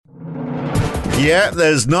Yeah,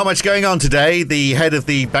 there's not much going on today. The head of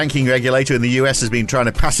the banking regulator in the US has been trying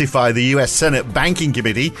to pacify the US Senate Banking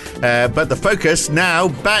Committee, but the focus now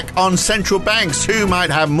back on central banks, who might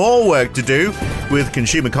have more work to do, with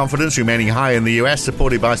consumer confidence remaining high in the US,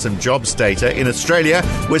 supported by some jobs data. In Australia,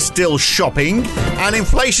 we're still shopping. And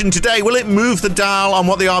inflation today, will it move the dial on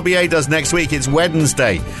what the RBA does next week? It's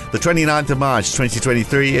Wednesday, the 29th of March,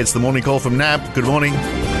 2023. It's the morning call from NAB. Good morning.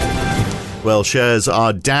 Well, shares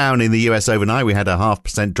are down in the US overnight. We had a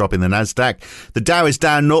 0.5% drop in the Nasdaq. The Dow is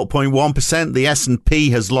down 0.1%. The S&P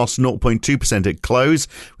has lost 0.2% at close.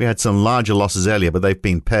 We had some larger losses earlier, but they've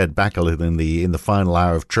been pared back a little in the final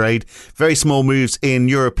hour of trade. Very small moves in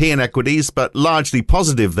European equities, but largely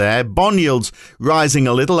positive there. Bond yields rising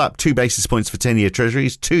a little, up 2 basis points for 10-year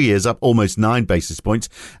treasuries. 2 years up almost 9 basis points.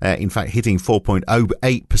 In fact, hitting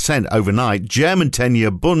 4.08% overnight. German 10-year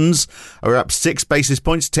bunds are up 6 basis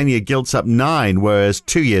points. 10-year gilts up 9, whereas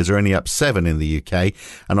 2 years are only up 7 in the UK.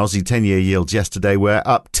 And Aussie 10-year yields yesterday were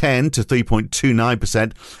up 10 to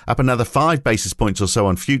 3.29%, up another 5 basis points or so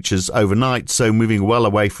on futures overnight, so moving well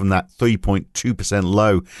away from that 3.2%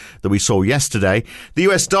 low that we saw yesterday. The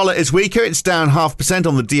US dollar is weaker. It's down 0.5%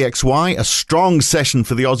 on the DXY. A strong session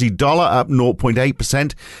for the Aussie dollar, up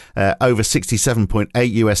 0.8%, over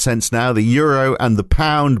 67.8 US cents now. The euro and the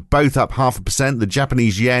pound both up 0.5%. The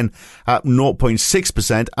Japanese yen up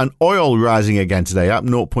 0.6%, and oil rising again today, up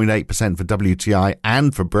 0.8% for WTI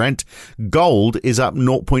and for Brent. Gold is up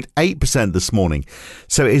 0.8% this morning.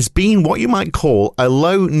 So it's been what you might call a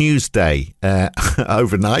low news day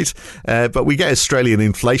overnight. But we get Australian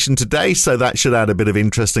inflation today, so that should add a bit of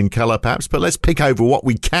interest and colour perhaps. But let's pick over what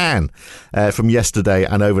we can from yesterday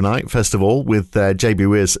and overnight. First of all, with JB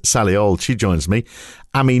Weir's Sally Auld. She joins me.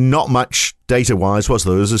 I mean, not much data-wise, was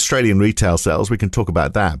there? There was Australian retail sales. We can talk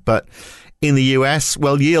about that. But in the US,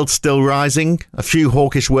 well, yields still rising. A few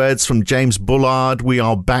hawkish words from James Bullard. We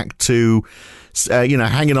are back to,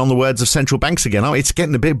 hanging on the words of central banks again. Oh, it's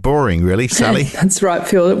getting a bit boring, really, Sally. That's right,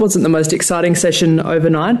 Phil. It wasn't the most exciting session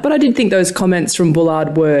overnight, but I did think those comments from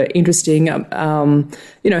Bullard were interesting. He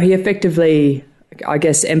effectively, I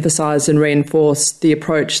guess, emphasised and reinforced the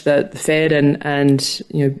approach that the Fed and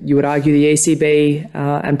you would argue the ECB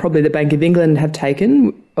and probably the Bank of England have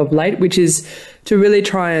taken of late, which is to really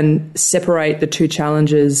try and separate the two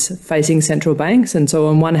challenges facing central banks. And so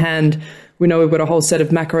on one hand, we know we've got a whole set of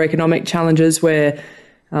macroeconomic challenges where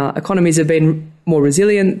economies have been more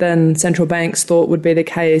resilient than central banks thought would be the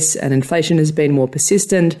case, and inflation has been more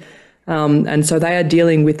persistent. And so they are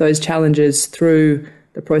dealing with those challenges through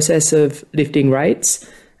the process of lifting rates.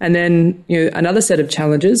 And then another set of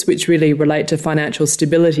challenges which really relate to financial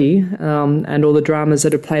stability and all the dramas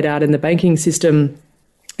that have played out in the banking system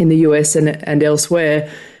in the US and elsewhere.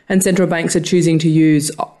 And central banks are choosing to use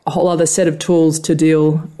a whole other set of tools to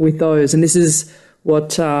deal with those. And this is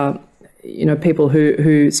what people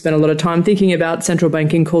who spend a lot of time thinking about central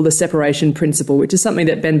banking call the separation principle, which is something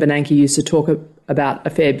that Ben Bernanke used to talk about a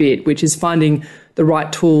fair bit, which is finding the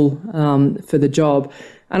right tool for the job.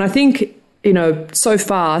 And I think, so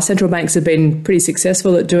far central banks have been pretty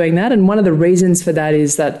successful at doing that. And one of the reasons for that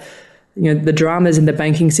is that the dramas in the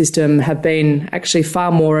banking system have been actually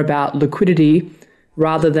far more about liquidity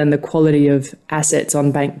rather than the quality of assets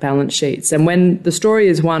on bank balance sheets. And when the story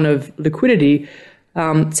is one of liquidity,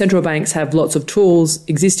 central banks have lots of tools,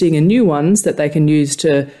 existing and new ones, that they can use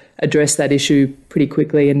to address that issue pretty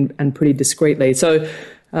quickly and pretty discreetly. So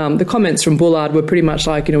the comments from Bullard were pretty much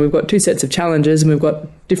like, we've got two sets of challenges and we've got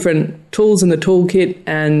different tools in the toolkit.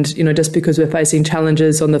 And, just because we're facing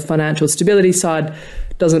challenges on the financial stability side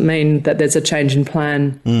doesn't mean that there's a change in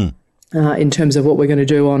plan in terms of what we're going to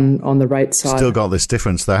do on the rate side. Still got this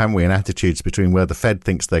difference, though, haven't we, in attitudes between where the Fed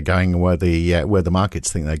thinks they're going and where the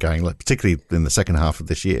markets think they're going, particularly in the second half of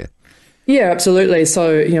this year. Yeah, absolutely.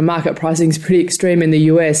 So, market pricing is pretty extreme in the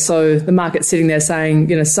US. So the market's sitting there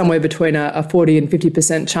saying, somewhere between a 40 and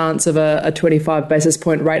 50% chance of a 25 basis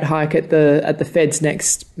point rate hike at the Fed's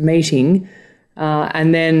next meeting.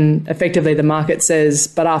 And then effectively the market says,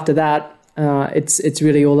 but after that, it's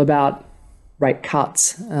really all about rate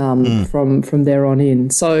cuts from there on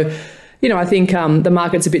in. So, I think the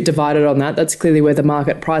market's a bit divided on that. That's clearly where the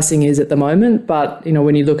market pricing is at the moment. But,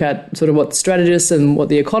 when you look at sort of what the strategists and what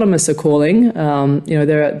the economists are calling,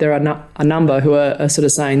 there are a number who are sort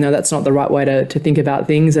of saying, no, that's not the right way to think about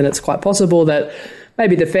things. And it's quite possible that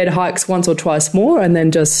maybe the Fed hikes once or twice more and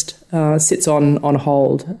then just sits on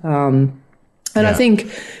hold. I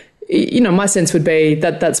think, my sense would be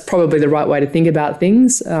that that's probably the right way to think about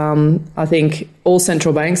things. I think all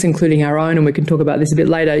central banks, including our own, and we can talk about this a bit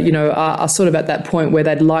later, are sort of at that point where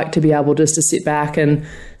they'd like to be able just to sit back and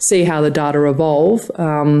see how the data evolve.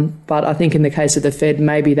 But I think in the case of the Fed,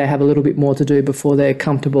 maybe they have a little bit more to do before they're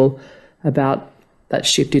comfortable about that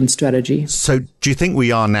shift in strategy. So do you think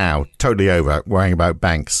we are now totally over worrying about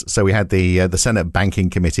banks? So we had the Senate Banking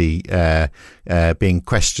Committee being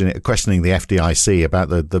questioning the FDIC about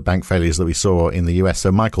the bank failures that we saw in the US.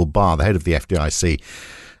 So Michael Barr, the head of the FDIC,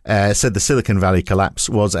 said the Silicon Valley collapse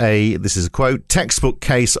was this is a quote, textbook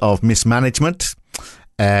case of mismanagement.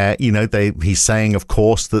 He's saying, of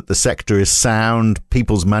course, that the sector is sound,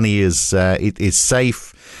 people's money is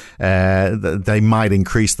safe. They might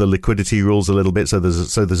increase the liquidity rules a little bit, so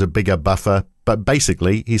there's a bigger buffer. But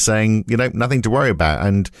basically, he's saying, nothing to worry about,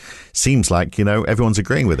 and seems like everyone's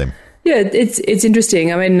agreeing with him. Yeah, it's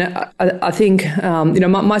interesting. I mean, I think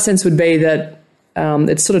my sense would be that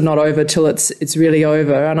it's sort of not over till it's really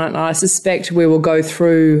over, and I suspect we will go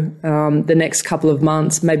through the next couple of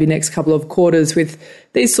months, maybe next couple of quarters, with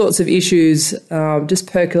these sorts of issues just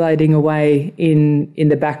percolating away in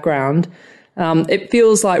the background. It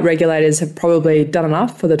feels like regulators have probably done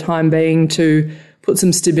enough for the time being to put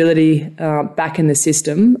some stability back in the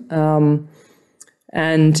system.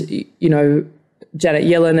 Janet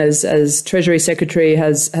Yellen, as Treasury Secretary,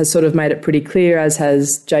 has sort of made it pretty clear, as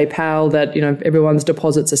has Jay Powell, that everyone's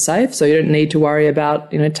deposits are safe, so you don't need to worry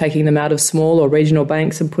about taking them out of small or regional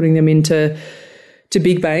banks and putting them into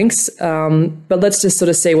big banks. But let's just sort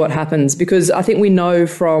of see what happens, because I think we know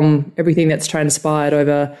from everything that's transpired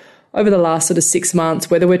over the last sort of 6 months,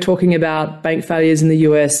 whether we're talking about bank failures in the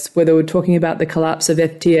US, whether we're talking about the collapse of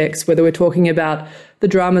FTX, whether we're talking about the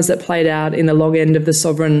dramas that played out in the long end of the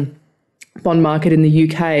sovereign bond market in the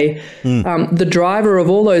UK, the driver of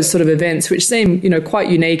all those sort of events, which seem quite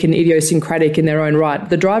unique and idiosyncratic in their own right,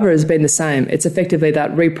 the driver has been the same. It's effectively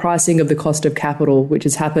that repricing of the cost of capital, which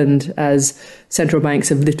has happened as central banks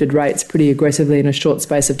have lifted rates pretty aggressively in a short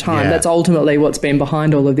space of time. Yeah. That's ultimately what's been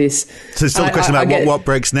behind all of this. So it's still a question about what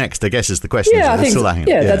breaks next, I guess, is the question. Yeah,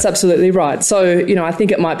 that's absolutely right. So, I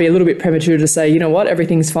think it might be a little bit premature to say,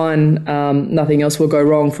 everything's fine, nothing else will go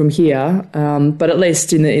wrong from here. But at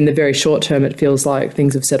least in the very short term, it feels like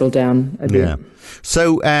things have settled down a bit. Yeah.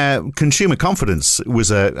 So consumer confidence was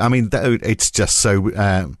it's just so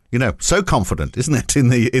so confident, isn't it, in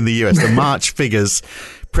the US? The March figures,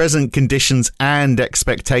 present conditions and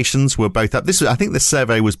expectations were both up. I think this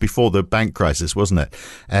survey was before the bank crisis, wasn't it?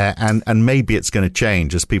 And maybe it's going to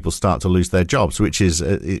change as people start to lose their jobs, which is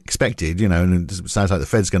expected, and it sounds like the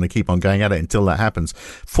Fed's going to keep on going at it until that happens.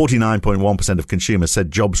 49.1% of consumers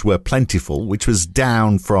said jobs were plentiful, which was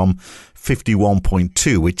down from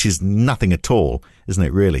 51.2, which is nothing at all, isn't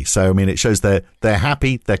it, really? So, it shows they're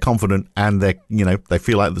happy, they're confident, and they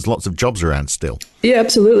feel like there's lots of jobs around still. Yeah,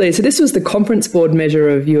 absolutely. So this was the Conference Board measure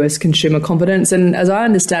of US consumer confidence. And as I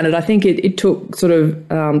understand it, I think it took sort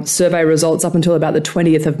of survey results up until about the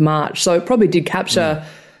 20th of March. So it probably did capture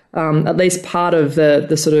at least part of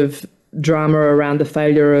the sort of drama around the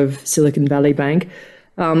failure of Silicon Valley Bank.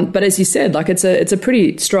 But as you said, it's a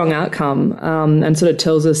pretty strong outcome, and sort of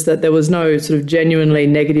tells us that there was no sort of genuinely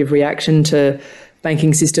negative reaction to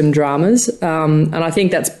banking system dramas. And I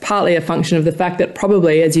think that's partly a function of the fact that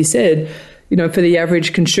probably, as you said, for the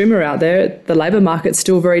average consumer out there, the labour market's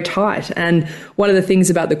still very tight. And one of the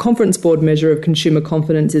things about the Conference Board measure of consumer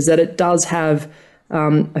confidence is that it does have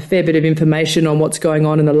a fair bit of information on what's going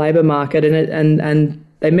on in the labour market, and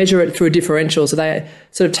they measure it through a differential. So they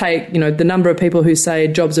sort of take, the number of people who say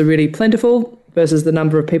jobs are really plentiful versus the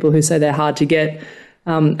number of people who say they're hard to get.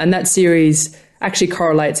 And that series actually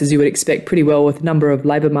correlates, as you would expect, pretty well with the number of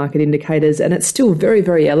labour market indicators. And it's still very,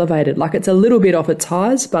 very elevated. It's a little bit off its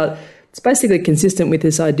highs, but it's basically consistent with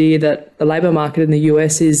this idea that the labour market in the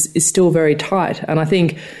US is still very tight. And I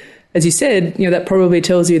think, as you said, that probably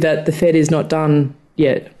tells you that the Fed is not done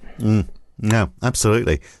yet. No,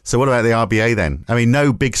 absolutely. So what about the RBA then?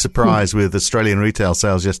 No big surprise with Australian retail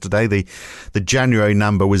sales yesterday. The January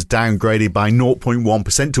number was downgraded by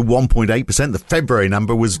 0.1% to 1.8%. The February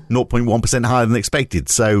number was 0.1% higher than expected,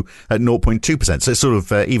 so at 0.2%. So it sort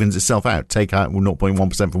of evens itself out. Take out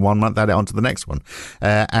 0.1% from one month, add it on to the next one.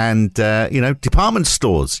 Department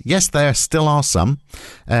stores, yes, there still are some.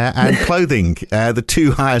 And clothing, the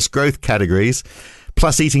two highest growth categories.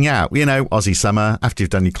 Plus eating out, Aussie summer, after you've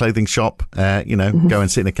done your clothing shop, go and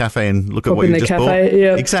sit in a cafe and look at what you just bought.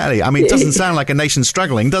 Yeah. Exactly. It doesn't sound like a nation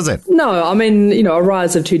struggling, does it? No, a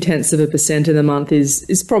rise of 0.2% in the month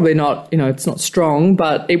is probably not, it's not strong,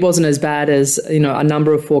 but it wasn't as bad as, a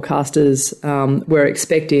number of forecasters were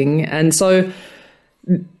expecting. And so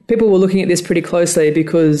people were looking at this pretty closely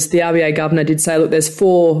because the RBA governor did say, look, there's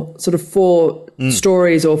four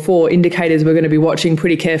stories or four indicators we're going to be watching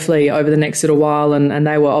pretty carefully over the next little while. And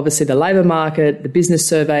they were obviously the labour market, the business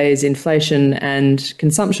surveys, inflation and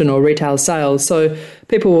consumption or retail sales. So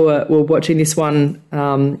people were watching this one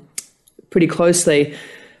pretty closely.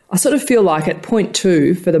 I sort of feel like at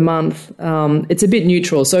 0.2 for the month, it's a bit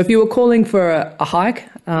neutral. So if you were calling for a hike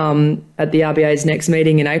at the RBA's next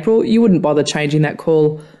meeting in April, you wouldn't bother changing that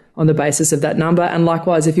call on the basis of that number. And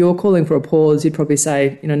likewise, if you were calling for a pause, you'd probably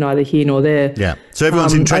say, neither here nor there. Yeah. So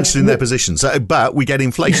everyone's entrenched in their position. But we get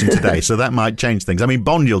inflation today, so that might change things. I mean,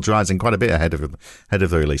 bond yields rising quite a bit ahead of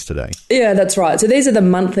the release today. Yeah, that's right. So these are the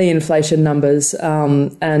monthly inflation numbers.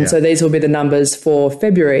 So these will be the numbers for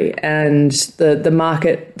February. And the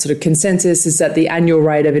market sort of consensus is that the annual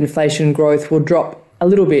rate of inflation growth will drop a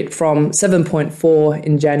little bit from 7.4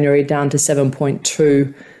 in January down to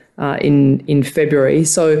 7.2 in February.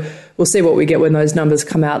 So we'll see what we get when those numbers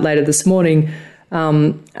come out later this morning.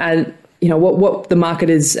 And what the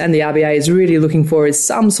market is and the RBA is really looking for is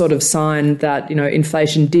some sort of sign that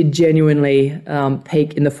inflation did genuinely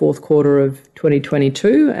peak in the fourth quarter of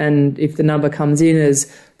 2022. And if the number comes in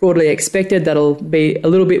as broadly expected, that'll be a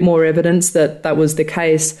little bit more evidence that that was the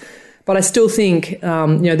case. But I still think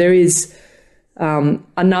there is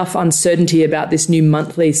enough uncertainty about this new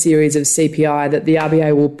monthly series of CPI that the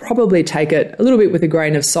RBA will probably take it a little bit with a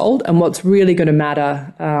grain of salt. And what's really going to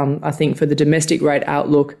matter, I think, for the domestic rate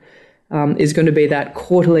outlook is going to be that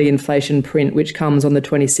quarterly inflation print, which comes on the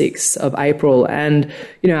 26th of April. And,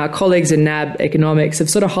 our colleagues in NAB Economics have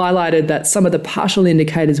sort of highlighted that some of the partial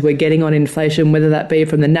indicators we're getting on inflation, whether that be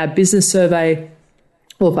from the NAB Business Survey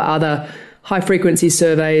or for other high-frequency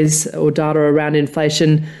surveys or data around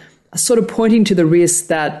inflation, sort of pointing to the risk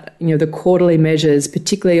that, the quarterly measures,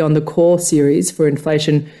 particularly on the core series for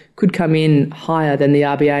inflation, could come in higher than the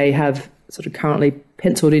RBA have sort of currently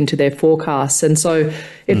penciled into their forecasts. And so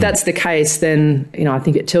if that's the case, then, I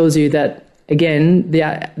think it tells you that, again, the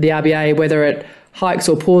RBA, whether it hikes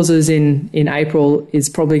or pauses in April, is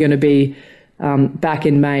probably going to be back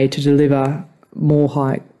in May to deliver more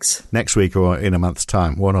hikes. Next week or in a month's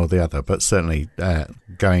time, one or the other, but certainly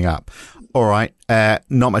going up. All right.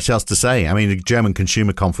 Not much else to say. I mean, German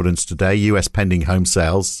consumer confidence today, US pending home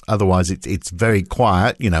sales. Otherwise, it's very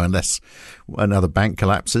quiet, unless another bank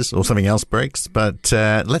collapses or something else breaks. But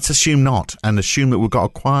let's assume not, and assume that we've got a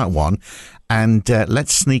quiet one. And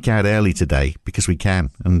let's sneak out early today because we can.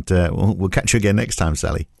 And we'll catch you again next time,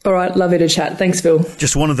 Sally. All right. Lovely to chat. Thanks, Phil.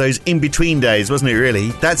 Just one of those in-between days, wasn't it,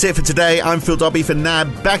 really? That's it for today. I'm Phil Dobbie for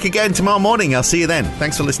NAB. Back again tomorrow morning. I'll see you then.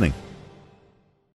 Thanks for listening.